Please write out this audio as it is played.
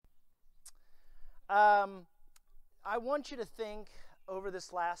I want you to think over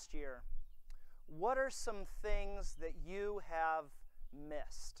this last year, what are some things that you have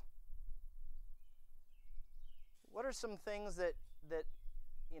missed? What are some things that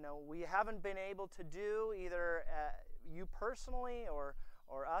we haven't been able to do, either you personally or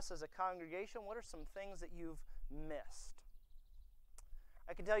us as a congregation? What are some things that you've missed?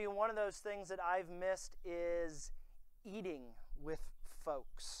 I can tell you one of those things that I've missed is eating with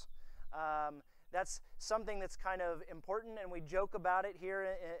folks. That's something that's kind of important, and we joke about it here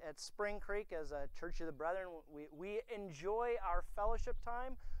at Spring Creek as a Church of the Brethren. We enjoy our fellowship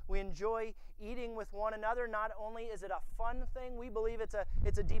time. We enjoy eating with one another. Not only is it a fun thing, we believe it's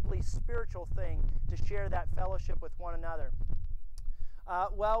a deeply spiritual thing to share that fellowship with one another.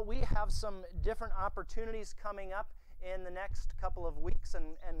 Well, we have some different opportunities coming up in the next couple of weeks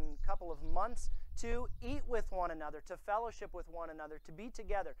and couple of months to eat with one another, to fellowship with one another, to be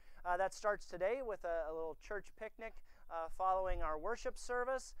together. That starts today with a little church picnic following our worship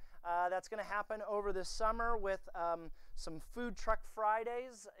service. That's going to happen over this summer with some food truck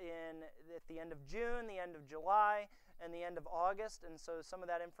Fridays at the end of June, the end of July, and the end of August. And so some of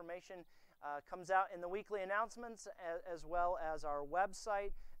that information comes out in the weekly announcements as well as our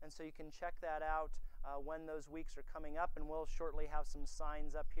website. And so you can check that out when those weeks are coming up. And we'll shortly have some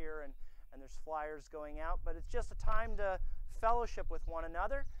signs up here and there's flyers going out. But it's just a time to fellowship with one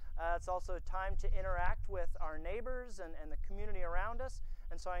another. It's also a time to interact with our neighbors and the community around us.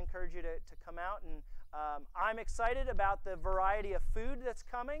 And so I encourage you to come out. And I'm excited about the variety of food that's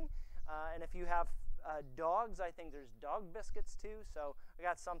coming. And if you have dogs, I think there's dog biscuits too. So I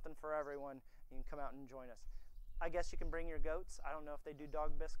got something for everyone. You can come out and join us. I guess you can bring your goats. I don't know if they do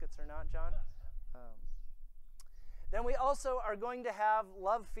dog biscuits or not, John. Then we also are going to have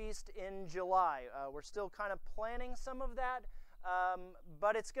Love Feast in July. We're still kind of planning some of that,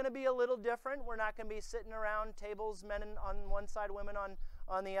 but it's going to be a little different. We're not going to be sitting around tables, men on one side, women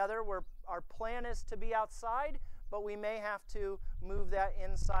on the other. Our plan is to be outside, but we may have to move that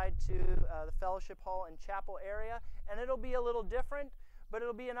inside to the fellowship hall and chapel area, and it'll be a little different, but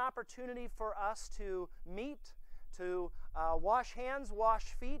it'll be an opportunity for us to meet, to wash hands,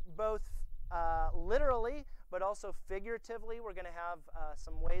 wash feet, both literally, but also figuratively. We're going to have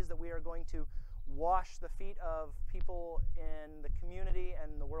some ways that we are going to wash the feet of people in the community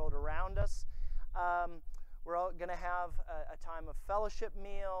and the world around us. We're all going to have a time of fellowship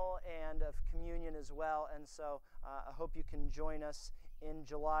meal and of communion as well. And so I hope you can join us in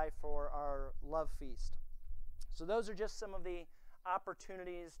July for our Love Feast. So those are just some of the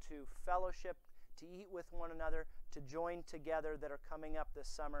opportunities to fellowship, to eat with one another, to join together that are coming up this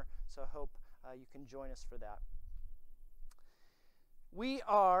summer. So I hope you can join us for that. We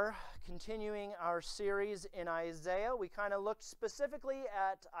are continuing our series in Isaiah. We kind of looked specifically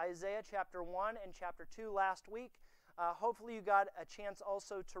at Isaiah chapter 1 and chapter 2 last week. Hopefully you got a chance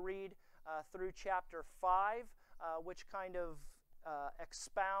also to read through chapter 5, which kind of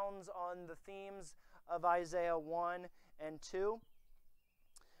expounds on the themes of Isaiah 1 and 2.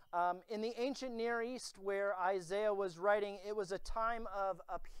 In the ancient Near East where Isaiah was writing, it was a time of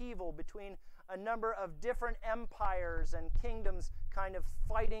upheaval between a number of different empires and kingdoms kind of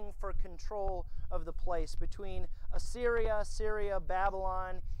fighting for control of the place, between Assyria, Syria,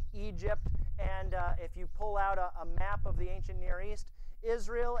 Babylon, Egypt, and if you pull out a map of the ancient Near East,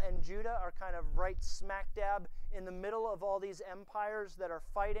 Israel and Judah are kind of right smack dab in the middle of all these empires that are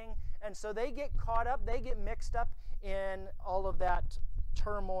fighting. And so they get caught up, they get mixed up in all of that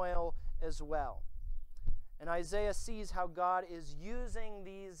turmoil as well. And Isaiah sees how God is using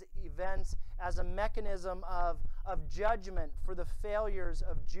these events as a mechanism of judgment for the failures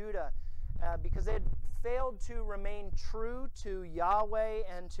of Judah, because they had failed to remain true to Yahweh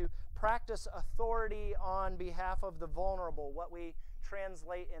and to practice authority on behalf of the vulnerable, what we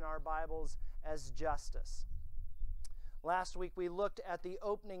translate in our Bibles as justice. Last week we looked at the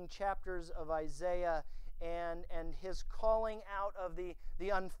opening chapters of Isaiah and his calling out of the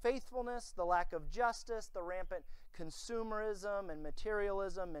unfaithfulness, the lack of justice, the rampant consumerism and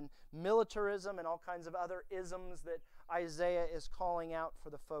materialism and militarism and all kinds of other isms that Isaiah is calling out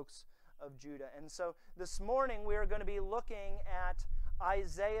for the folks of Judah. And so this morning we are going to be looking at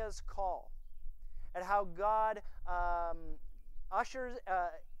Isaiah's call, at how God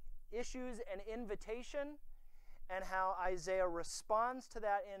issues an invitation and how Isaiah responds to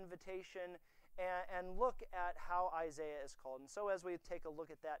that invitation, and look at how Isaiah is called. And so as we take a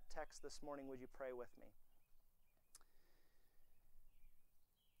look at that text this morning, would you pray with me?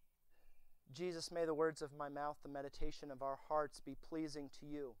 Jesus, may the words of my mouth, the meditation of our hearts be pleasing to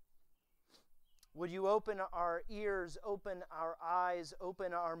you. Would you open our ears, open our eyes,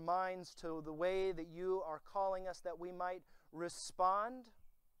 open our minds to the way that you are calling us, that we might respond,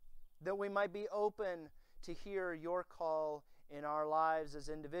 that we might be open to hear your call in our lives as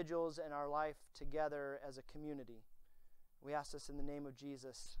individuals and our life together as a community. We ask this in the name of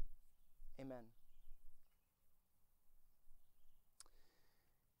Jesus. Amen.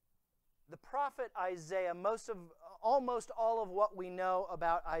 The prophet Isaiah, almost all of what we know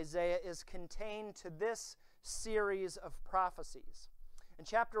about Isaiah is contained to this series of prophecies. And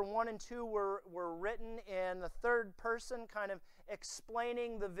chapter 1 and 2 were written in the third person, kind of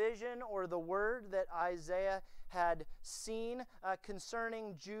explaining the vision or the word that Isaiah had seen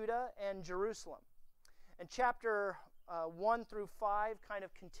concerning Judah and Jerusalem. And chapter 1 through 5 kind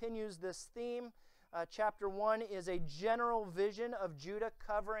of continues this theme. Chapter 1 is a general vision of Judah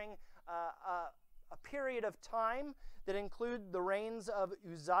covering a period of time that include the reigns of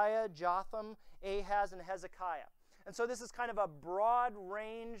Uzziah, Jotham, Ahaz, and Hezekiah. And so this is kind of a broad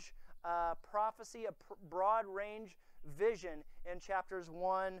range prophecy, a broad range vision in chapters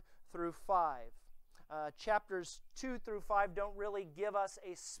 1 through 5. Chapters 2 through 5 don't really give us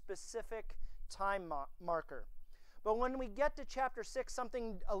a specific time marker. But when we get to chapter 6,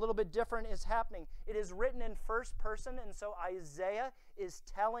 something a little bit different is happening. It is written in first person, and so Isaiah is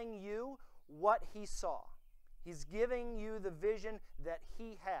telling you what he saw. He's giving you the vision that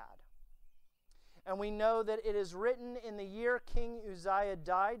he had. And we know that it is written in the year King Uzziah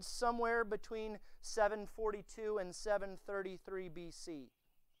died, somewhere between 742 and 733 BC.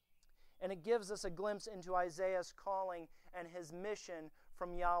 And it gives us a glimpse into Isaiah's calling and his mission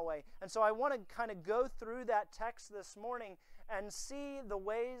from Yahweh. And so I want to kind of go through that text this morning and see the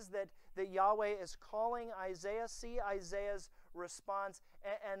ways that Yahweh is calling Isaiah, see Isaiah's response,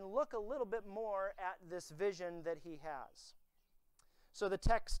 and look a little bit more at this vision that he has. So the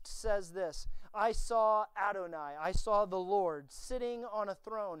text says this: I saw Adonai, I saw the Lord, sitting on a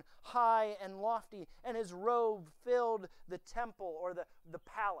throne, high and lofty, and his robe filled the temple or the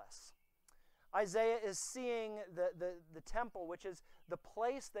palace. Isaiah is seeing the temple, which is the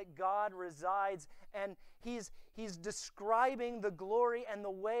place that God resides, and he's describing the glory and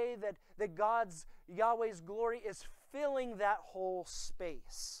the way that Yahweh's glory is filling that whole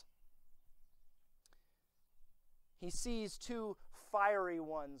space. He sees two fiery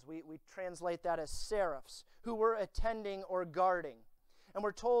ones. We translate that as seraphs, who were attending or guarding. And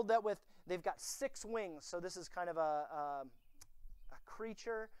we're told that they've got 6 wings, so this is kind of a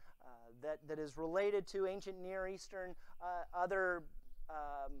creature that is related to ancient Near Eastern, other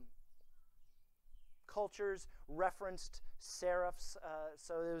cultures referenced seraphs.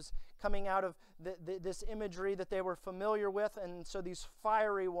 So it was coming out of this imagery that they were familiar with. And so these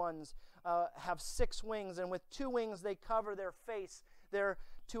fiery ones have 6 wings, and with 2 wings they cover their face. They're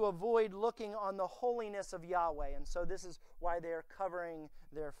to avoid looking on the holiness of Yahweh. And so this is why they are covering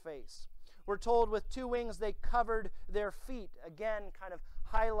their face. We're told with 2 wings they covered their feet, again kind of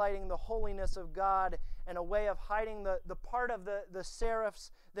highlighting the holiness of God and a way of hiding the part of the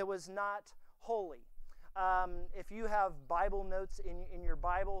seraphs that was not holy. If you have Bible notes in your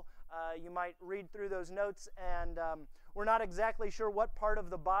Bible, you might read through those notes, and we're not exactly sure what part of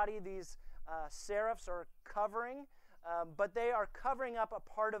the body these seraphs are covering, but they are covering up a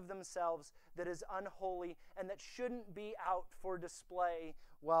part of themselves that is unholy and that shouldn't be out for display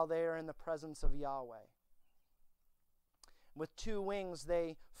while they are in the presence of Yahweh. With 2 wings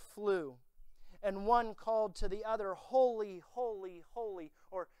they flew, and one called to the other, Holy, holy, holy,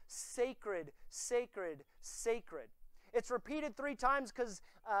 or sacred, sacred, sacred. It's repeated 3 times because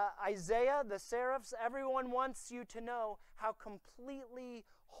Isaiah, the seraphs, everyone wants you to know how completely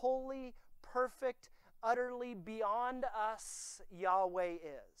holy, perfect, utterly beyond us Yahweh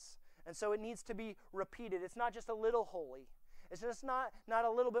is. And so it needs to be repeated. It's not just a little holy. It's just not a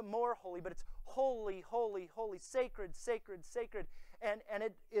little bit more holy, but it's holy, holy, holy, sacred, sacred, sacred. And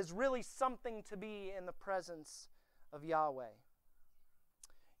it is really something to be in the presence of Yahweh.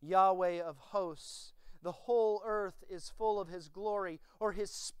 Yahweh of hosts, the whole earth is full of his glory, or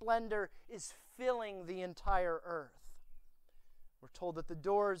his splendor is filling the entire earth. We're told that the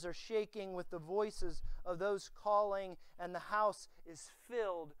doors are shaking with the voices of those calling, and the house is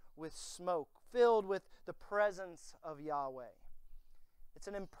filled with smoke, filled with the presence of Yahweh. It's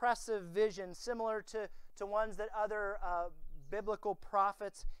an impressive vision, similar to ones that other biblical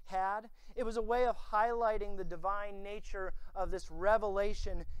prophets had. It was a way of highlighting the divine nature of this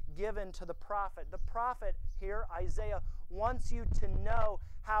revelation given to the prophet. The prophet here, Isaiah, wants you to know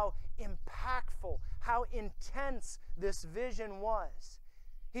how impactful, how intense this vision was.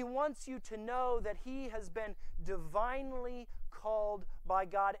 He wants you to know that he has been divinely called by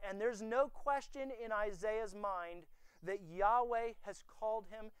God. And there's no question in Isaiah's mind that Yahweh has called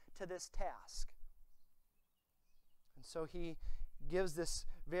him to this task. And so he gives this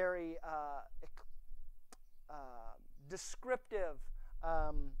very descriptive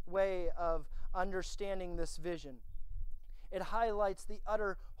way of understanding this vision. It highlights the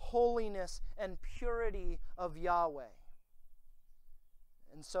utter holiness and purity of Yahweh.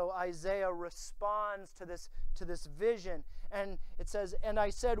 And so Isaiah responds to this vision, and it says, "And I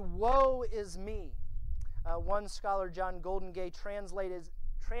said, woe is me." One scholar, John Goldengay,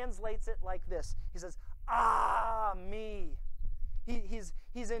 translates it like this. He says, "Ah, me." He's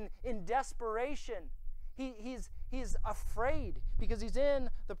in desperation. He's afraid because he's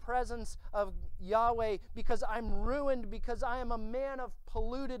in the presence of Yahweh, because I'm ruined, because I am a man of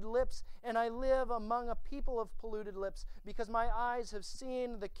polluted lips, and I live among a people of polluted lips, because my eyes have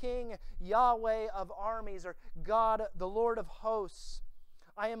seen the King, Yahweh of armies, or God, the Lord of hosts.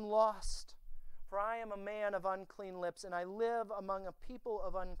 I am lost, for I am a man of unclean lips, and I live among a people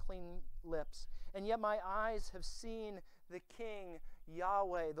of unclean lips. And yet my eyes have seen the King,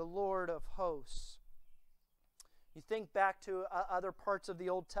 Yahweh, the Lord of hosts. You think back to other parts of the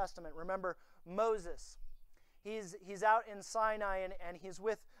Old Testament. Remember Moses. He's out in Sinai, and he's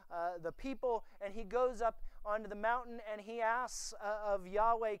with the people, and he goes up onto the mountain, and he asks of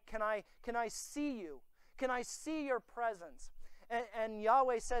Yahweh, can I see you? Can I see your presence? And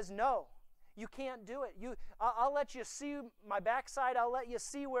Yahweh says, no, you can't do it. I'll let you see my backside. I'll let you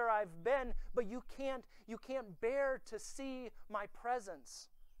see where I've been, but you can't bear to see my presence.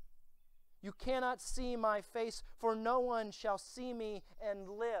 You cannot see my face, for no one shall see me and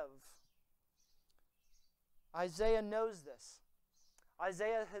live. Isaiah knows this.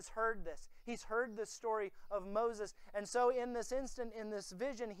 Isaiah has heard this. He's heard the story of Moses. And so in this instant, in this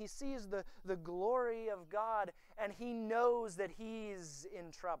vision, he sees the glory of God, and he knows that he's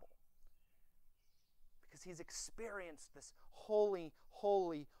in trouble. Because he's experienced this holy,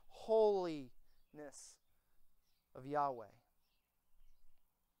 holy, holiness of Yahweh.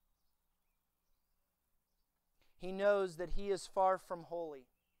 He knows that he is far from holy.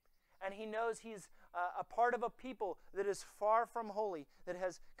 And he knows he's a part of a people that is far from holy, that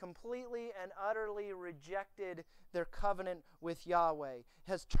has completely and utterly rejected their covenant with Yahweh,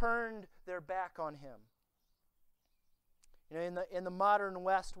 has turned their back on him. You know, in the modern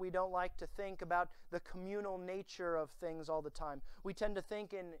West, we don't like to think about the communal nature of things all the time. We tend to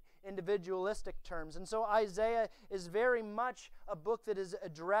think in individualistic terms. And so Isaiah is very much a book that is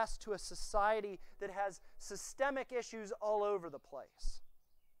addressed to a society that has systemic issues all over the place.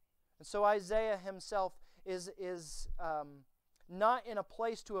 And so Isaiah himself is not in a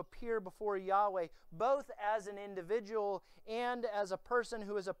place to appear before Yahweh, both as an individual and as a person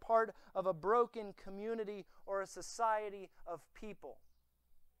who is a part of a broken community or a society of people.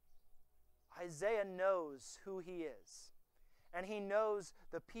 Isaiah knows who he is, and he knows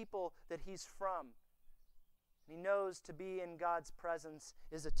the people that he's from. He knows to be in God's presence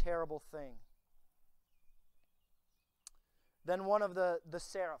is a terrible thing. Then one of the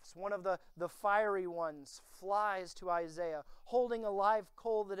seraphs, one of the fiery ones, flies to Isaiah, holding a live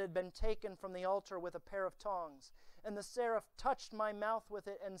coal that had been taken from the altar with a pair of tongs. And the seraph touched my mouth with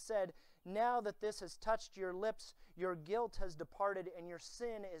it and said, "Now that this has touched your lips, your guilt has departed and your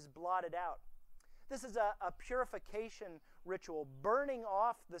sin is blotted out." This is a purification ritual, burning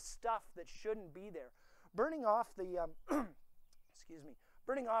off the stuff that shouldn't be there, burning off the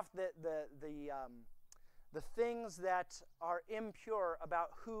burning off the things that are impure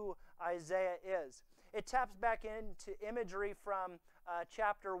about who Isaiah is. It taps back into imagery from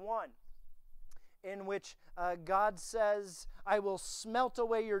chapter 1, in which God says, "I will smelt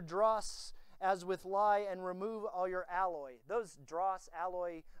away your dross as with lye and remove all your alloy." Those dross,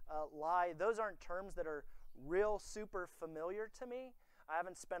 alloy, lye, those aren't terms that are real super familiar to me. I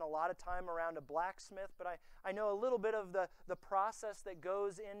haven't spent a lot of time around a blacksmith, but I know a little bit of the process that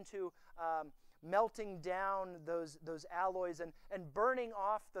goes into melting down those alloys and burning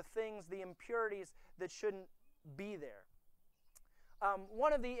off the things, the impurities that shouldn't be there.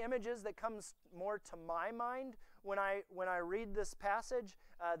 One of the images that comes more to my mind when I read this passage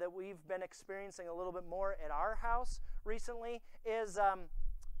that we've been experiencing a little bit more at our house recently is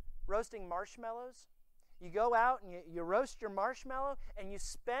roasting marshmallows. You go out and you roast your marshmallow, and you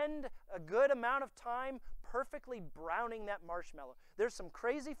spend a good amount of time perfectly browning that marshmallow. There's some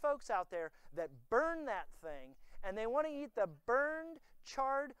crazy folks out there that burn that thing, and they want to eat the burned,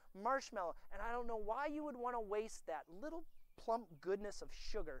 charred marshmallow. And I don't know why you would want to waste that little plump goodness of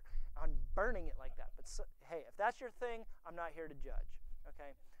sugar on burning it like that. But hey, if that's your thing, I'm not here to judge.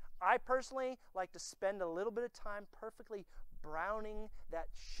 Okay? I personally like to spend a little bit of time perfectly browning that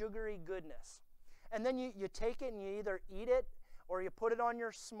sugary goodness. And then you take it and you either eat it or you put it on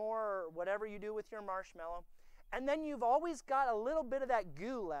your s'more or whatever you do with your marshmallow. And then you've always got a little bit of that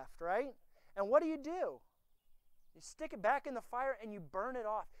goo left, right? And what do? You stick it back in the fire and you burn it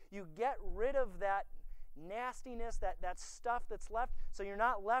off. You get rid of that nastiness, that stuff that's left, so you're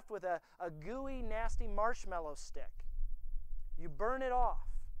not left with a gooey, nasty marshmallow stick. You burn it off.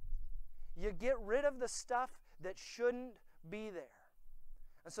 You get rid of the stuff that shouldn't be there.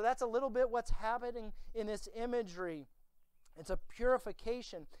 And so that's a little bit what's happening in this imagery. It's a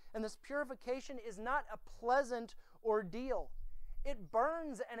purification. And this purification is not a pleasant ordeal. It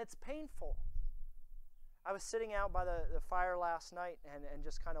burns and it's painful. I was sitting out by the fire last night and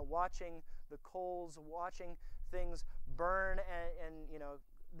just kind of watching the coals, watching things burn. And you know,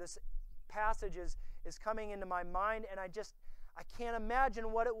 this passage is coming into my mind, and I can't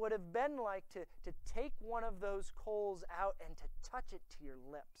imagine what it would have been like to take one of those coals out and to touch it to your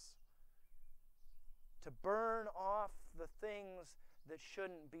lips. To burn off the things that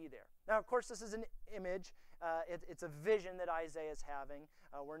shouldn't be there. Now, of course, this is an image. It's a vision that Isaiah is having.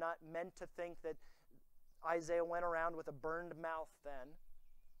 We're not meant to think that Isaiah went around with a burned mouth then.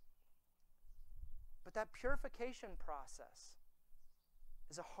 But that purification process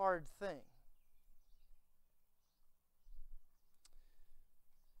is a hard thing.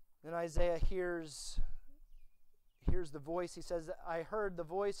 Then Isaiah hears the voice. He says, I heard the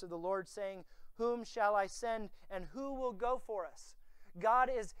voice of the Lord saying, whom shall I send and who will go for us?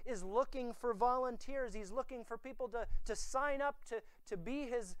 God is looking for volunteers. He's looking for people to sign up to be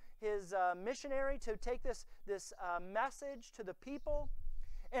his missionary, to take this message to the people.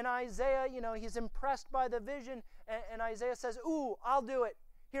 And Isaiah, he's impressed by the vision, and Isaiah says, ooh, I'll do it.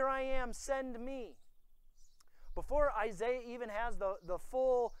 Here I am, send me. Before Isaiah even has the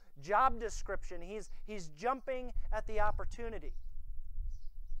full job description, he's jumping at the opportunity.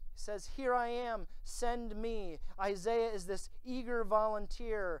 He says, here I am, send me. Isaiah is this eager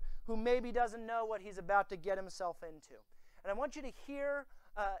volunteer who maybe doesn't know what he's about to get himself into. And I want you to hear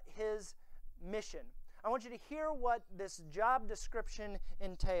his mission. I want you to hear what this job description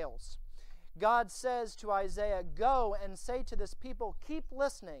entails. God says to Isaiah, go and say to this people, keep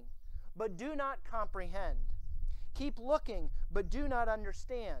listening, but do not comprehend. Keep looking, but do not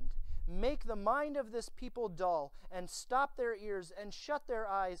understand. Make the mind of this people dull, and stop their ears, and shut their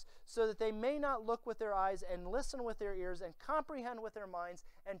eyes, so that they may not look with their eyes, and listen with their ears, and comprehend with their minds,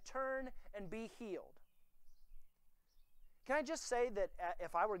 and turn and be healed. Can I just say that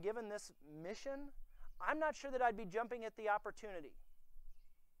if I were given this mission, I'm not sure that I'd be jumping at the opportunity.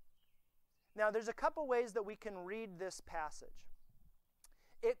 Now, there's a couple ways that we can read this passage.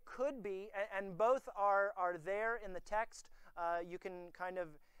 It could be, and both are there in the text. You can kind of,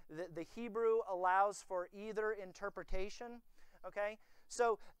 the Hebrew allows for either interpretation. Okay?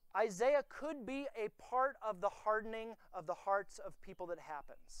 So Isaiah could be a part of the hardening of the hearts of people that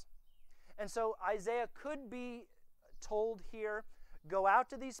happens. And so Isaiah could be told here, go out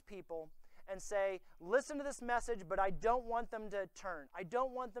to these people and say, listen to this message, but I don't want them to turn. I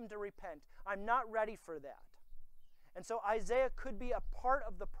don't want them to repent. I'm not ready for that. And so Isaiah could be a part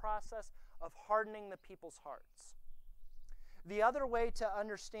of the process of hardening the people's hearts. The other way to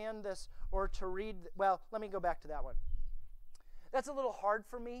understand this or to read, well, let me go back to that one. That's a little hard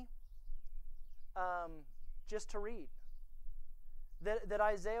for me just to read. That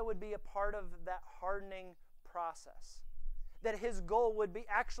Isaiah would be a part of that hardening process. That his goal would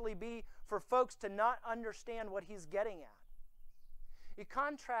actually be for folks to not understand what he's getting at. You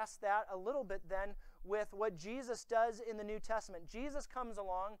contrast that a little bit then with what Jesus does in the New Testament. Jesus comes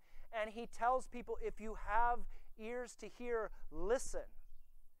along and he tells people, if you have ears to hear, listen.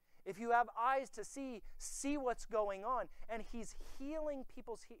 If you have eyes to see what's going on. And he's healing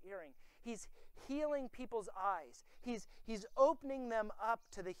people's hearing. He's healing people's eyes. He's opening them up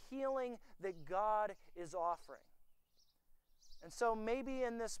to the healing that God is offering. And so maybe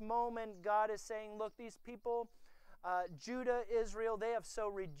in this moment, God is saying, look, these people, Judah, Israel, they have so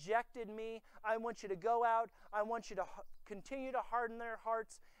rejected me. I want you to go out. I want you to continue to harden their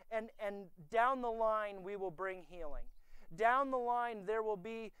hearts. And down the line, we will bring healing. Down the line, there will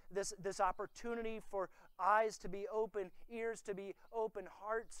be this opportunity for eyes to be open, ears to be open,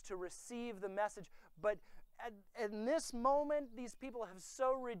 hearts to receive the message. But in this moment, these people have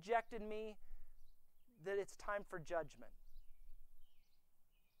so rejected me that it's time for judgment.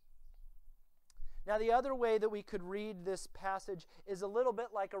 Now, the other way that we could read this passage is a little bit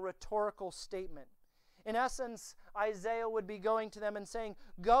like a rhetorical statement. In essence, Isaiah would be going to them and saying,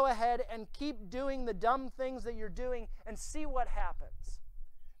 go ahead and keep doing the dumb things that you're doing and see what happens.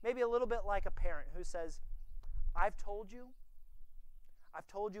 Maybe a little bit like a parent who says, I've told you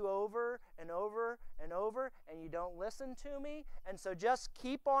over and over and over, and you don't listen to me, and so just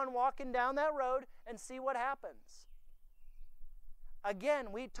keep on walking down that road and see what happens.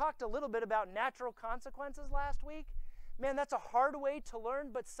 Again, we talked a little bit about natural consequences last week. Man, that's a hard way to learn,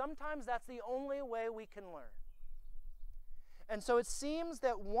 but sometimes that's the only way we can learn. And so it seems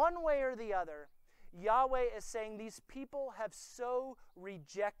that one way or the other, Yahweh is saying, these people have so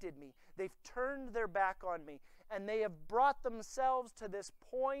rejected me. They've turned their back on me, and they have brought themselves to this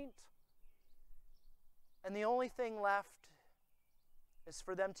point, and the only thing left is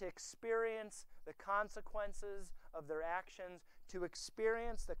for them to experience the consequences of their actions, to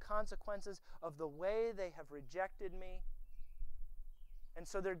experience the consequences of the way they have rejected me. And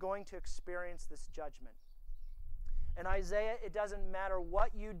so they're going to experience this judgment. And Isaiah, it doesn't matter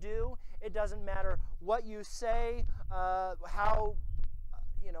what you do, it doesn't matter what you say, how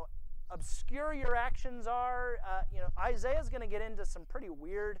obscure your actions are. Isaiah's going to get into some pretty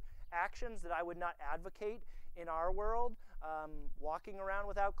weird actions that I would not advocate in our world. Walking around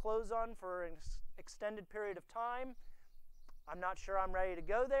without clothes on for an extended period of time. I'm not sure I'm ready to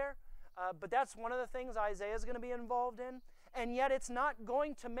go there, but that's one of the things Isaiah's going to be involved in. And yet it's not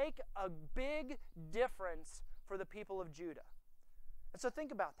going to make a big difference for the people of Judah. And so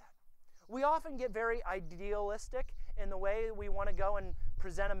think about that. We often get very idealistic in the way we want to go and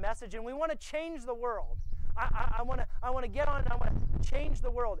present a message, and we want to change the world. I want to get on and I want to change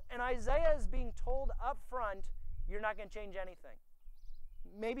the world. And Isaiah is being told up front, you're not going to change anything.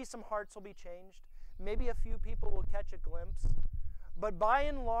 Maybe some hearts will be changed. Maybe a few people will catch a glimpse. But by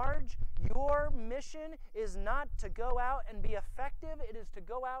and large, your mission is not to go out and be effective. It is to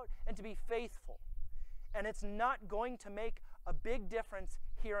go out and to be faithful. And it's not going to make a big difference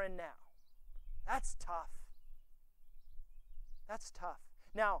here and now. That's tough. That's tough.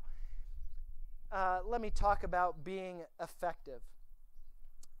 Now, let me talk about being effective.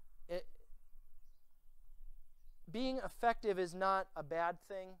 Being effective is not a bad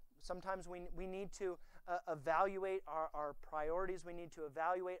thing. Sometimes we need to evaluate our priorities. We need to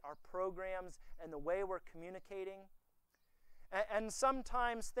evaluate our programs and the way we're communicating. And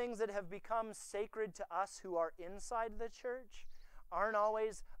sometimes things that have become sacred to us who are inside the church aren't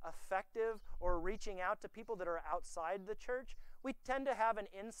always effective or reaching out to people that are outside the church. We tend to have an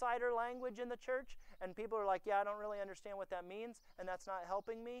insider language in the church, and people are like, yeah, I don't really understand what that means, and that's not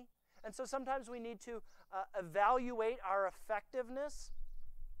helping me. And so sometimes we need to evaluate our effectiveness.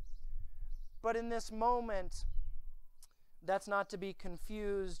 But in this moment, that's not to be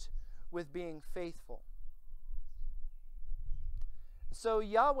confused with being faithful. So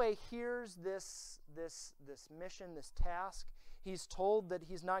Yahweh hears this mission, this task. He's told that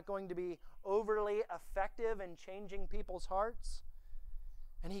he's not going to be overly effective in changing people's hearts.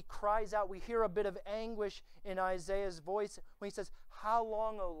 And he cries out. We hear a bit of anguish in Isaiah's voice when he says, how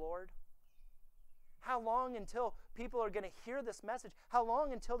long, O Lord? How long until people are going to hear this message? How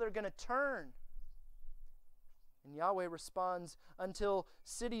long until they're going to turn? And Yahweh responds, until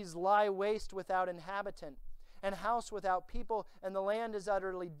cities lie waste without inhabitant, and house without people, and the land is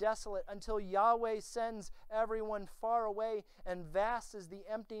utterly desolate, until Yahweh sends everyone far away, and vast is the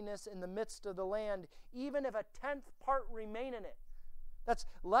emptiness in the midst of the land, even if a 10th part remain in it. That's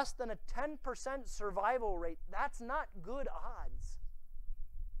less than a 10% survival rate. That's not good odds.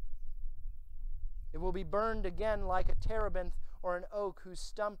 It will be burned again like a terebinth or an oak whose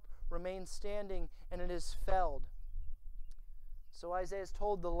stump remains standing and it is felled. So Isaiah is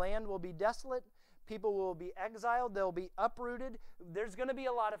told the land will be desolate, people will be exiled, they'll be uprooted. There's going to be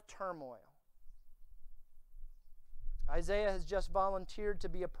a lot of turmoil. Isaiah has just volunteered to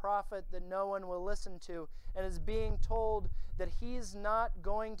be a prophet that no one will listen to and is being told that he's not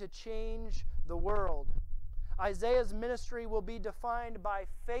going to change the world. Isaiah's ministry will be defined by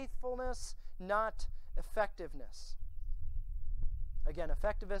faithfulness, not effectiveness. Again,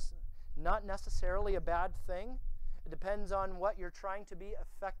 effectiveness, not necessarily a bad thing. It depends on what you're trying to be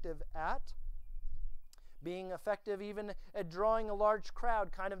effective at. Being effective even at drawing a large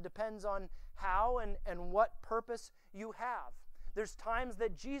crowd kind of depends on how and what purpose you have. There's times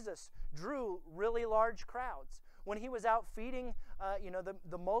that Jesus drew really large crowds. When he was out feeding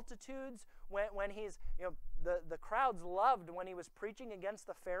the multitudes, when he's, the crowds loved when he was preaching against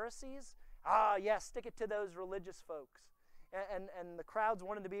the Pharisees. Stick it to those religious folks. And the crowds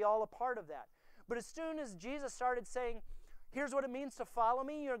wanted to be all a part of that. But as soon as Jesus started saying, here's what it means to follow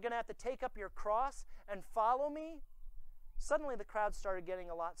me, you're going to have to take up your cross and follow me, suddenly the crowd started getting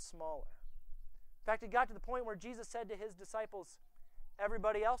a lot smaller. In fact, it got to the point where Jesus said to his disciples,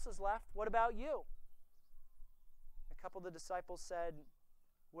 everybody else is left. What about you? A couple of the disciples said,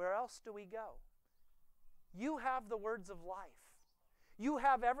 where else do we go? You have the words of life. You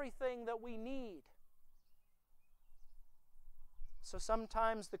have everything that we need. So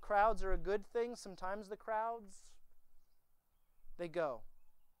sometimes the crowds are a good thing. Sometimes the crowds, they go.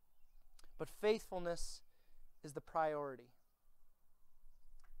 But faithfulness is the priority.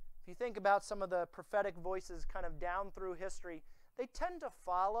 If you think about some of the prophetic voices kind of down through history, they tend to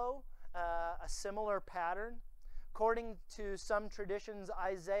follow a similar pattern. According to some traditions,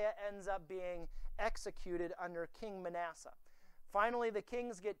 Isaiah ends up being executed under King Manasseh. Finally, the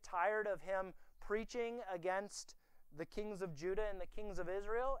kings get tired of him preaching against the kings of Judah and the kings of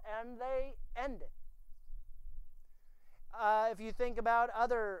Israel, and they end it. If you think about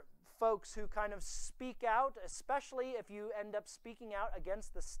other folks who kind of speak out, especially if you end up speaking out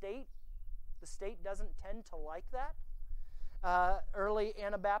against the state doesn't tend to like that. Early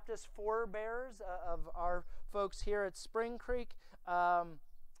Anabaptist forebears of our folks here at Spring Creek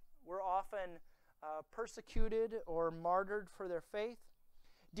were often persecuted or martyred for their faith.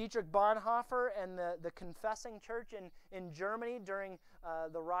 Dietrich Bonhoeffer and the Confessing Church in Germany during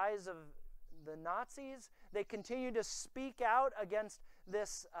the rise of the Nazis, they continued to speak out against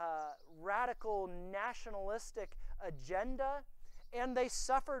this radical nationalistic agenda, and they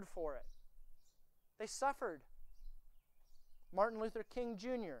suffered for it. They suffered. Martin Luther King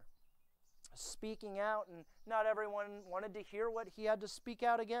Jr. speaking out, and not everyone wanted to hear what he had to speak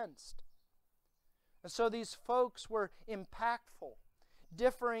out against. And so these folks were impactful,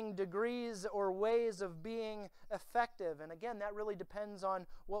 differing degrees or ways of being effective. And again, that really depends on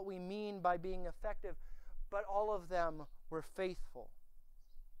what we mean by being effective. But all of them were faithful.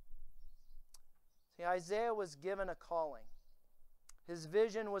 See, Isaiah was given a calling. His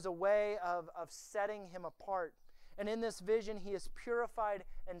vision was a way of setting him apart. And in this vision, he is purified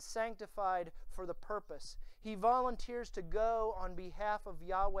and sanctified for the purpose. He volunteers to go on behalf of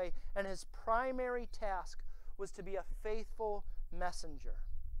Yahweh, and his primary task was to be a faithful messenger.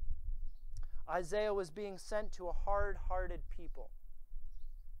 Isaiah was being sent to a hard-hearted people.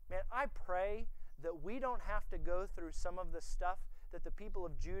 Man, I pray that we don't have to go through some of the stuff that the people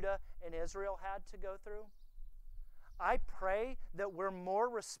of Judah and Israel had to go through. I pray that we're more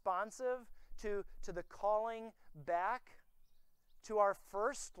responsive to the calling back to our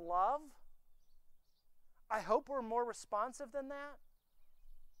first love. I hope we're more responsive than that.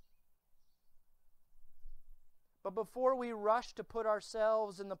 But before we rush to put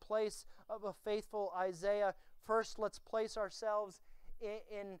ourselves in the place of a faithful Isaiah, first let's place ourselves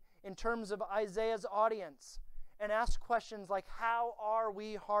in terms of Isaiah's audience and ask questions like, how are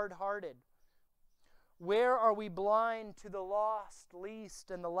we hard-hearted? Where are we blind to the lost,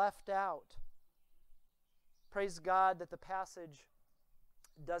 least, and the left out? Praise God that the passage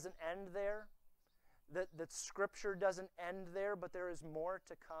doesn't end there, that Scripture doesn't end there, but there is more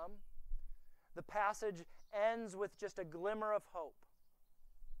to come. The passage ends with just a glimmer of hope.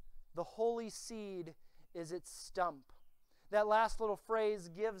 The holy seed is its stump. That last little phrase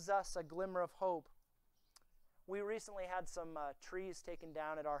gives us a glimmer of hope. We recently had some trees taken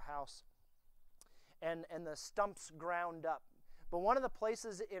down at our house, and the stumps ground up. But one of the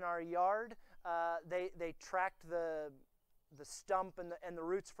places in our yard, they tracked the stump and the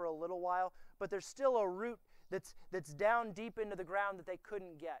roots for a little while, but there's still a root that's down deep into the ground that they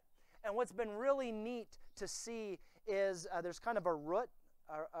couldn't get. And what's been really neat to see is there's kind of a rut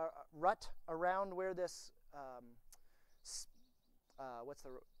around where this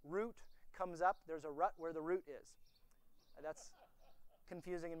root comes up. There's a rut where the root is. That's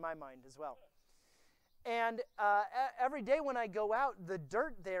confusing in my mind as well. And every day when I go out, the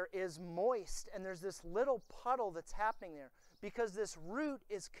dirt there is moist, and there's this little puddle that's happening there because this root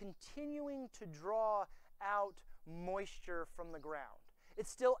is continuing to draw out moisture from the ground. It's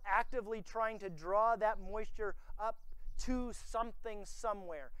still actively trying to draw that moisture up to something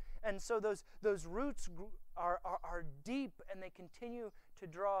somewhere. And so those roots are deep, and they continue to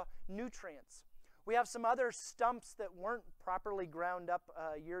draw nutrients. We have some other stumps that weren't properly ground up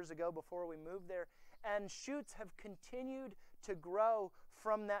years ago before we moved there, and shoots have continued to grow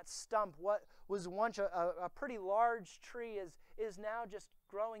from that stump. What was once a pretty large tree is now just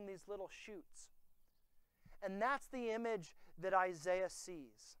growing these little shoots. And that's the image that Isaiah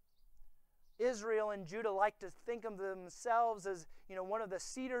sees. Israel and Judah like to think of themselves as, one of the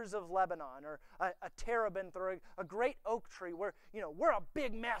cedars of Lebanon, or a terebinth, or a great oak tree where, we're a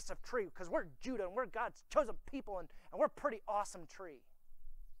big, massive tree because we're Judah and we're God's chosen people, and we're a pretty awesome tree.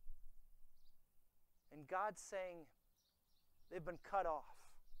 And God's saying they've been cut off.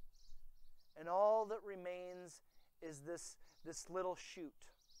 And all that remains is this little shoot.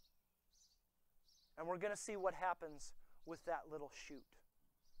 And we're going to see what happens with that little shoot.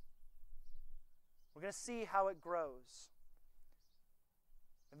 We're going to see how it grows.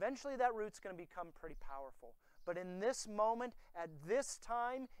 Eventually that root's going to become pretty powerful. But in this moment, at this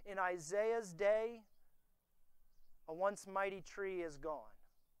time, in Isaiah's day, a once mighty tree is gone.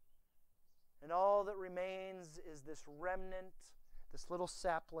 And all that remains is this remnant, this little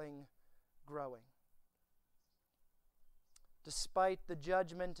sapling growing. Despite the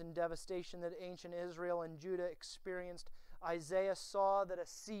judgment and devastation that ancient Israel and Judah experienced, Isaiah saw that a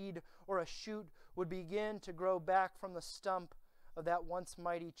seed or a shoot would begin to grow back from the stump of that once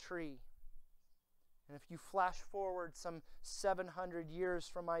mighty tree. And if you flash forward some 700 years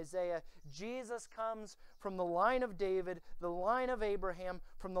from Isaiah, Jesus comes from the line of David, the line of Abraham,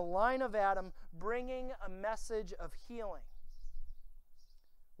 from the line of Adam, bringing a message of healing.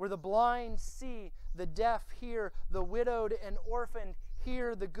 Where the blind see, the deaf hear, the widowed and orphaned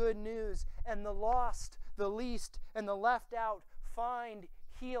hear the good news, and the lost, the least, and the left out find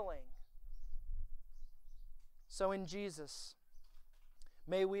healing. So in Jesus,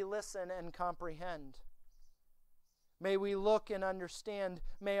 may we listen and comprehend. May we look and understand.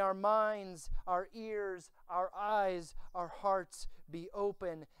 May our minds, our ears, our eyes, our hearts be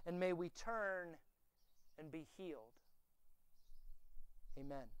open, and may we turn and be healed.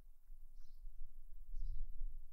 Amen.